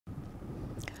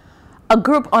A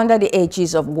group under the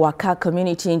aegis of Waka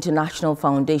Community International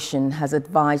Foundation has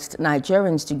advised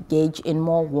Nigerians to engage in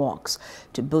more walks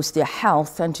to boost their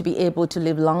health and to be able to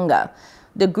live longer.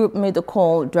 The group made the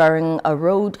call during a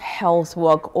road health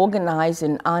walk organized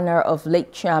in honor of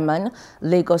late chairman,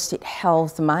 Lagos State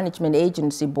Health Management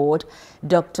Agency Board,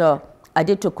 Dr.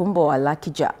 Adetokunbo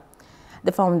Alakija.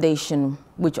 The foundation,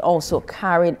 which also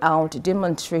carried out a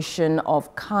demonstration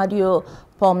of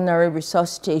cardiopulmonary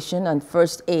resuscitation and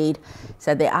first aid,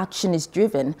 said the action is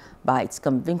driven by its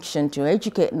conviction to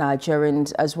educate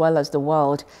Nigerians as well as the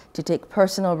world to take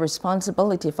personal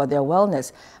responsibility for their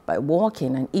wellness by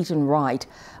walking and eating right,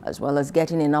 as well as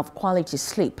getting enough quality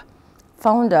sleep.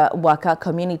 Founder Waka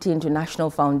Community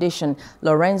International Foundation,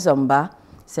 Lorenzo Mba,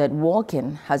 said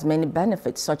walking has many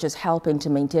benefits, such as helping to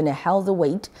maintain a healthy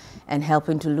weight and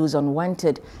helping to lose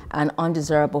unwanted and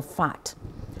undesirable fat.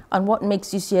 On what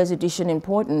makes this year's edition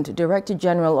important, Director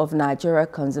General of Nigeria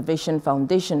Conservation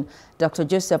Foundation, Dr.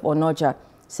 Joseph Onoja,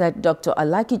 said Dr.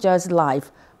 Alakija's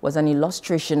life was an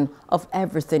illustration of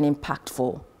everything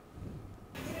impactful.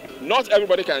 Not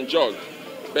everybody can jog,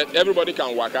 but everybody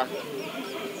can waka.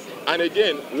 And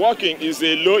again, walking is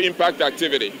a low-impact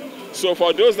activity. So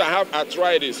for those that have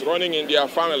arthritis running in their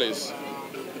families,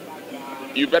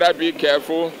 you better be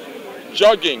careful.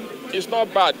 Jogging is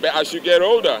not bad, but as you get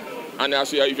older, and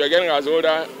if you're getting as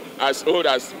old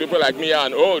as people like me are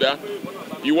and older,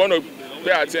 you want to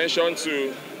pay attention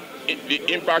to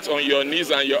the impact on your knees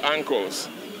and your ankles.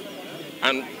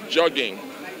 And jogging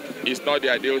is not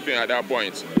the ideal thing at that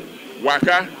point.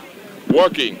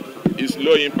 Walking is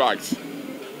low impact.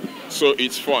 So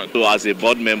it's fun. So as a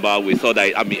board member, we thought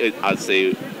that,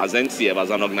 as NCF, as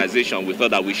an organization, we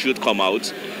thought that we should come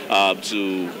out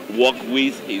to work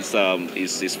with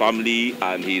his family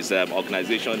and his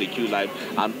organization, the Q Life,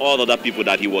 and all other people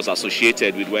that he was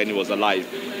associated with when he was alive.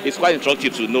 It's quite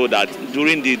instructive to know that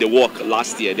during the walk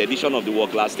last year, the edition of the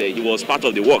walk last year, he was part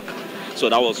of the walk. So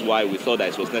that was why we thought that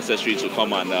it was necessary to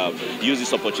come and use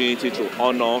this opportunity to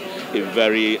honor a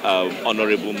very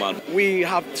honorable man. We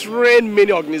have trained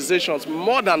many organizations,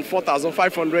 more than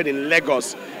 4,500 in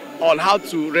Lagos, on how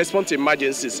to respond to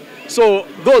emergencies. So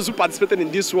those who participated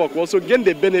in this work will also gain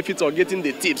the benefit of getting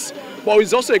the tips. But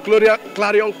it's also a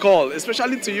clarion call,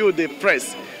 especially to you, the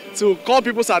press, to call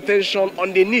people's attention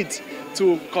on the need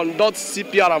to conduct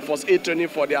CPR and first aid training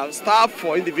for their staff,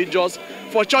 for individuals,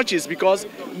 for churches, because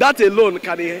that alone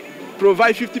can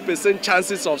provide 50%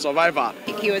 chances of survival.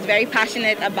 He was very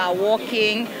passionate about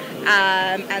walking,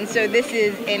 and so this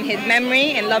is in his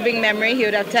memory, in loving memory. He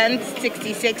would have turned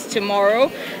 66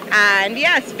 tomorrow, and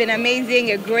yeah, it's been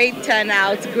amazing, a great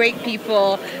turnout, great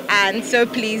people, and so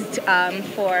pleased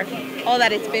for all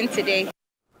that it's been today.